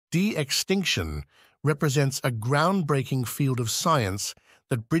De-extinction represents a groundbreaking field of science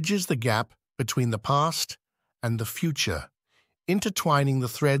that bridges the gap between the past and the future, intertwining the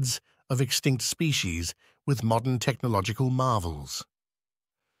threads of extinct species with modern technological marvels.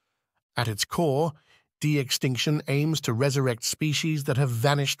 At its core, de-extinction aims to resurrect species that have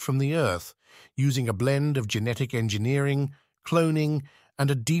vanished from the Earth, using a blend of genetic engineering, cloning, and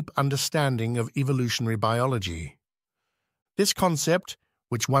a deep understanding of evolutionary biology. This concept,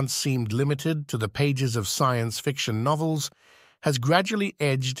 which once seemed limited to the pages of science fiction novels, has gradually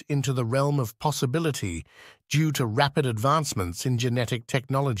edged into the realm of possibility due to rapid advancements in genetic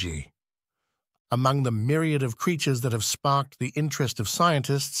technology. Among the myriad of creatures that have sparked the interest of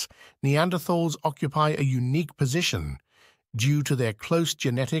scientists, Neanderthals occupy a unique position due to their close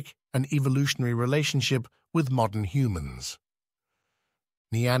genetic and evolutionary relationship with modern humans.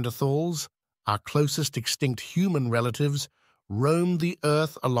 Neanderthals, our closest extinct human relatives, roamed the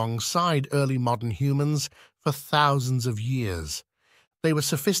Earth alongside early modern humans for thousands of years. They were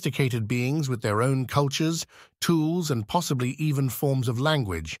sophisticated beings with their own cultures, tools, and possibly even forms of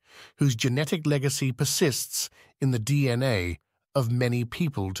language, whose genetic legacy persists in the DNA of many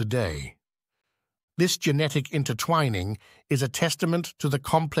people today. This genetic intertwining is a testament to the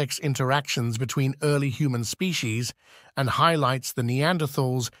complex interactions between early human species and highlights the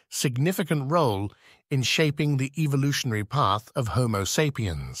Neanderthals' significant role in shaping the evolutionary path of Homo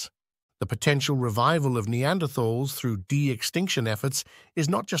sapiens. The potential revival of Neanderthals through de-extinction efforts is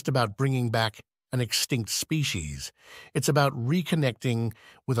not just about bringing back an extinct species. It's about reconnecting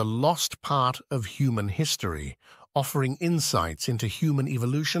with a lost part of human history, offering insights into human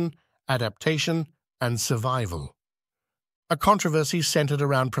evolution, adaptation, and survival. A controversy centered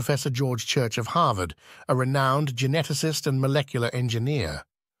around Professor George Church of Harvard, a renowned geneticist and molecular engineer.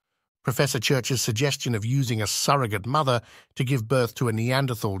 Professor Church's suggestion of using a surrogate mother to give birth to a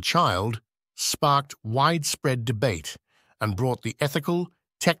Neanderthal child sparked widespread debate and brought the ethical,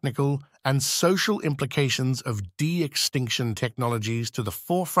 technical, and social implications of de-extinction technologies to the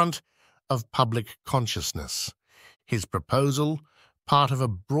forefront of public consciousness. His proposal, part of a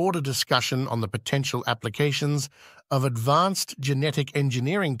broader discussion on the potential applications of advanced genetic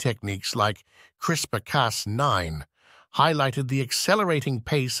engineering techniques like CRISPR-Cas9, highlighted the accelerating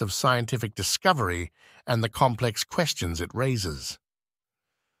pace of scientific discovery and the complex questions it raises.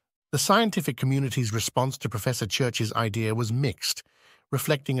 The scientific community's response to Professor Church's idea was mixed,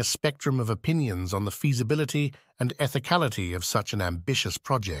 reflecting a spectrum of opinions on the feasibility and ethicality of such an ambitious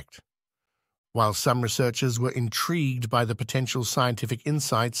project. While some researchers were intrigued by the potential scientific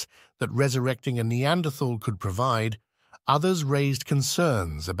insights that resurrecting a Neanderthal could provide, others raised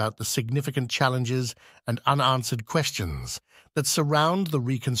concerns about the significant challenges and unanswered questions that surround the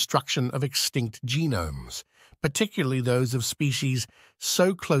reconstruction of extinct genomes, particularly those of species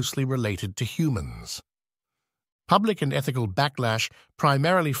so closely related to humans. Public and ethical backlash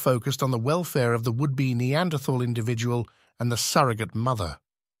primarily focused on the welfare of the would-be Neanderthal individual and the surrogate mother.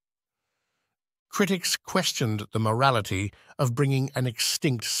 Critics questioned the morality of bringing an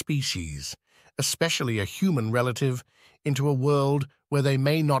extinct species, especially a human relative, into a world where they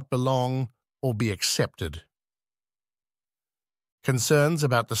may not belong or be accepted. Concerns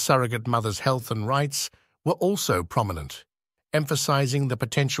about the surrogate mother's health and rights were also prominent, emphasizing the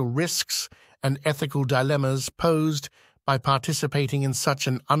potential risks and ethical dilemmas posed by participating in such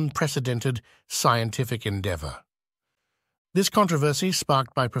an unprecedented scientific endeavor. This controversy,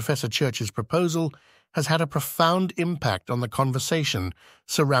 sparked by Professor Church's proposal, has had a profound impact on the conversation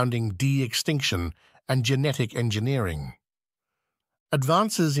surrounding de-extinction and genetic engineering.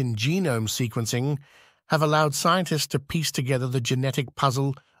 Advances in genome sequencing have allowed scientists to piece together the genetic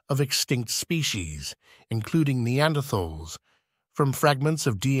puzzle of extinct species, including Neanderthals, from fragments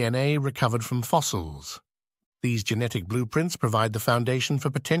of DNA recovered from fossils. These genetic blueprints provide the foundation for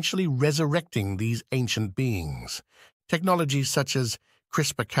potentially resurrecting these ancient beings. Technologies such as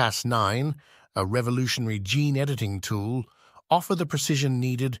CRISPR-Cas9, a revolutionary gene editing tool, offer the precision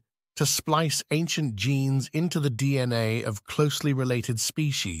needed to splice ancient genes into the DNA of closely related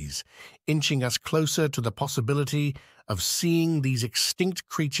species, inching us closer to the possibility of seeing these extinct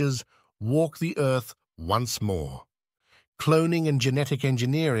creatures walk the Earth once more. Cloning and genetic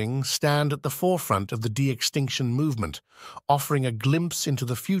engineering stand at the forefront of the de-extinction movement, offering a glimpse into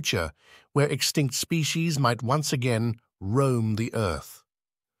the future where extinct species might once again roam the Earth.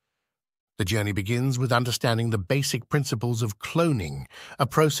 The journey begins with understanding the basic principles of cloning, a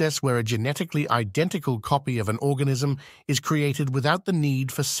process where a genetically identical copy of an organism is created without the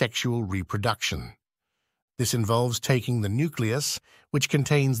need for sexual reproduction. This involves taking the nucleus, which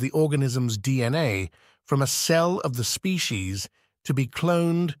contains the organism's DNA, from a cell of the species to be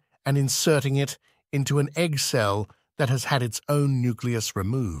cloned and inserting it into an egg cell that has had its own nucleus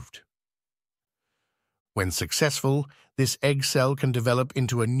removed. When successful, this egg cell can develop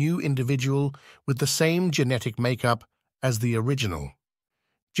into a new individual with the same genetic makeup as the original.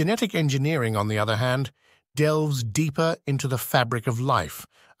 Genetic engineering, on the other hand, delves deeper into the fabric of life,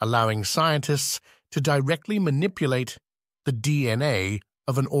 allowing scientists to directly manipulate the DNA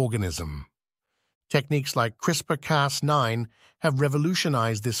of an organism. Techniques like CRISPR-Cas9 have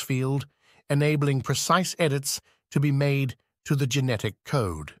revolutionized this field, enabling precise edits to be made to the genetic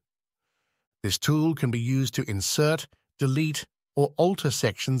code. This tool can be used to insert, delete, or alter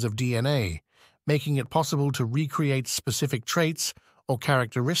sections of DNA, making it possible to recreate specific traits or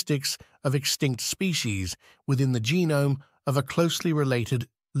characteristics of extinct species within the genome of a closely related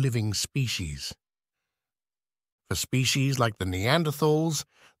living species. For species like the Neanderthals,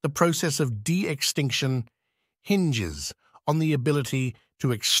 the process of de-extinction hinges on the ability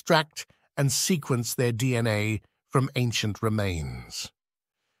to extract and sequence their DNA from ancient remains.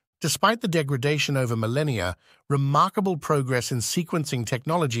 Despite the degradation over millennia, remarkable progress in sequencing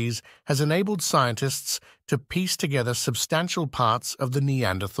technologies has enabled scientists to piece together substantial parts of the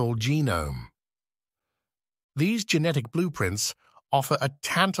Neanderthal genome. These genetic blueprints offer a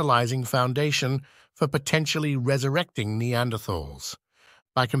tantalizing foundation for potentially resurrecting Neanderthals.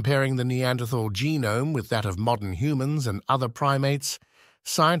 By comparing the Neanderthal genome with that of modern humans and other primates,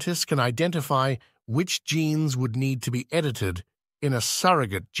 scientists can identify which genes would need to be edited in a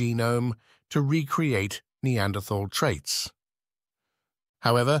surrogate genome to recreate Neanderthal traits.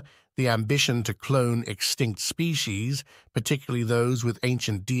 However, the ambition to clone extinct species, particularly those with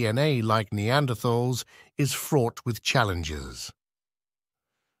ancient DNA like Neanderthals, is fraught with challenges.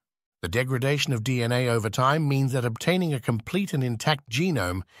 The degradation of DNA over time means that obtaining a complete and intact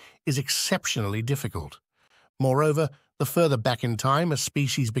genome is exceptionally difficult. Moreover, the further back in time a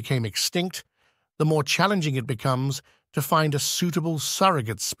species became extinct, the more challenging it becomes to find a suitable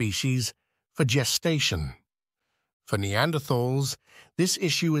surrogate species for gestation. For Neanderthals, this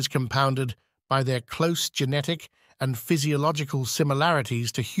issue is compounded by their close genetic and physiological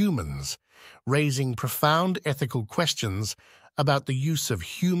similarities to humans, raising profound ethical questions about the use of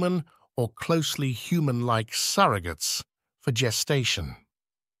human or closely human-like surrogates for gestation.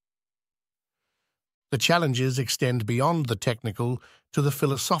 The challenges extend beyond the technical to the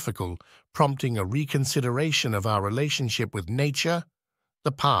philosophical, prompting a reconsideration of our relationship with nature,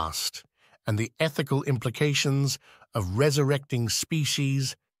 the past, and the ethical implications of resurrecting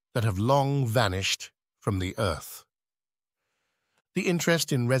species that have long vanished from the Earth. The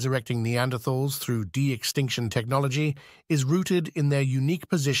interest in resurrecting Neanderthals through de-extinction technology is rooted in their unique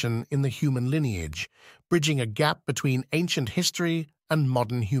position in the human lineage, bridging a gap between ancient history and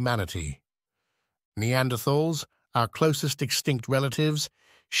modern humanity. Neanderthals, our closest extinct relatives,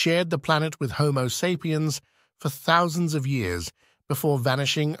 shared the planet with Homo sapiens for thousands of years before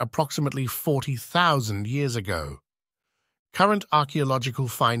vanishing approximately 40,000 years ago. Current archaeological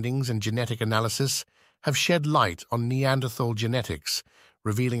findings and genetic analysis have shed light on Neanderthal genetics,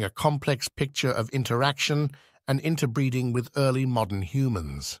 revealing a complex picture of interaction and interbreeding with early modern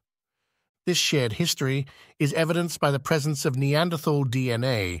humans. This shared history is evidenced by the presence of Neanderthal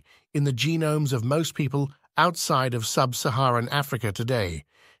DNA in the genomes of most people outside of sub-Saharan Africa today,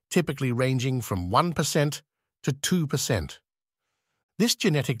 typically ranging from 1% to 2%. This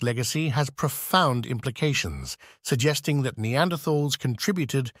genetic legacy has profound implications, suggesting that Neanderthals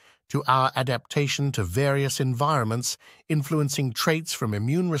contributed to our adaptation to various environments, influencing traits from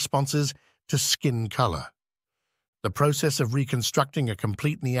immune responses to skin color. The process of reconstructing a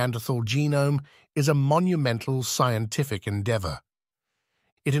complete Neanderthal genome is a monumental scientific endeavor.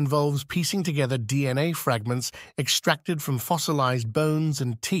 It involves piecing together DNA fragments extracted from fossilized bones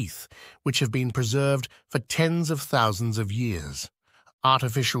and teeth, which have been preserved for tens of thousands of years.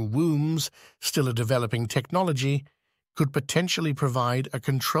 Artificial wombs, still a developing technology, could potentially provide a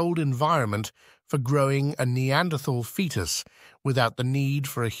controlled environment for growing a Neanderthal fetus without the need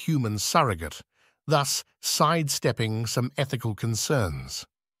for a human surrogate, thus sidestepping some ethical concerns.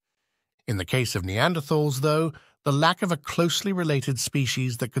 In the case of Neanderthals, though, the lack of a closely related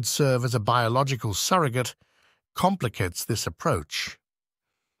species that could serve as a biological surrogate complicates this approach.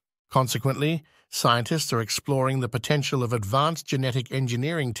 Consequently, scientists are exploring the potential of advanced genetic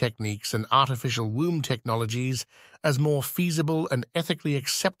engineering techniques and artificial womb technologies as more feasible and ethically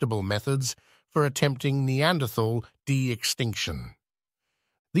acceptable methods for attempting Neanderthal de-extinction.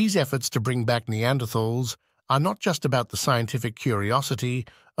 These efforts to bring back Neanderthals are not just about the scientific curiosity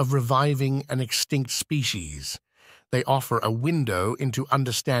of reviving an extinct species. They offer a window into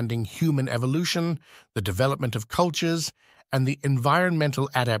understanding human evolution, the development of cultures, and the environmental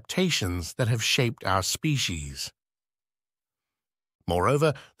adaptations that have shaped our species.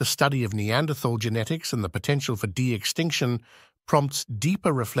 Moreover, the study of Neanderthal genetics and the potential for de-extinction prompts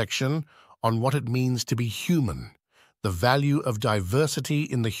deeper reflection on what it means to be human, the value of diversity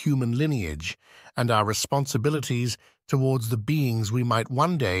in the human lineage, and our responsibilities towards the beings we might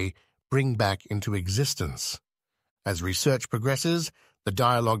one day bring back into existence. As research progresses, the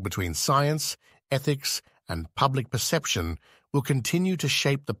dialogue between science, ethics, and public perception will continue to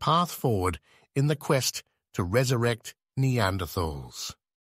shape the path forward in the quest to resurrect Neanderthals.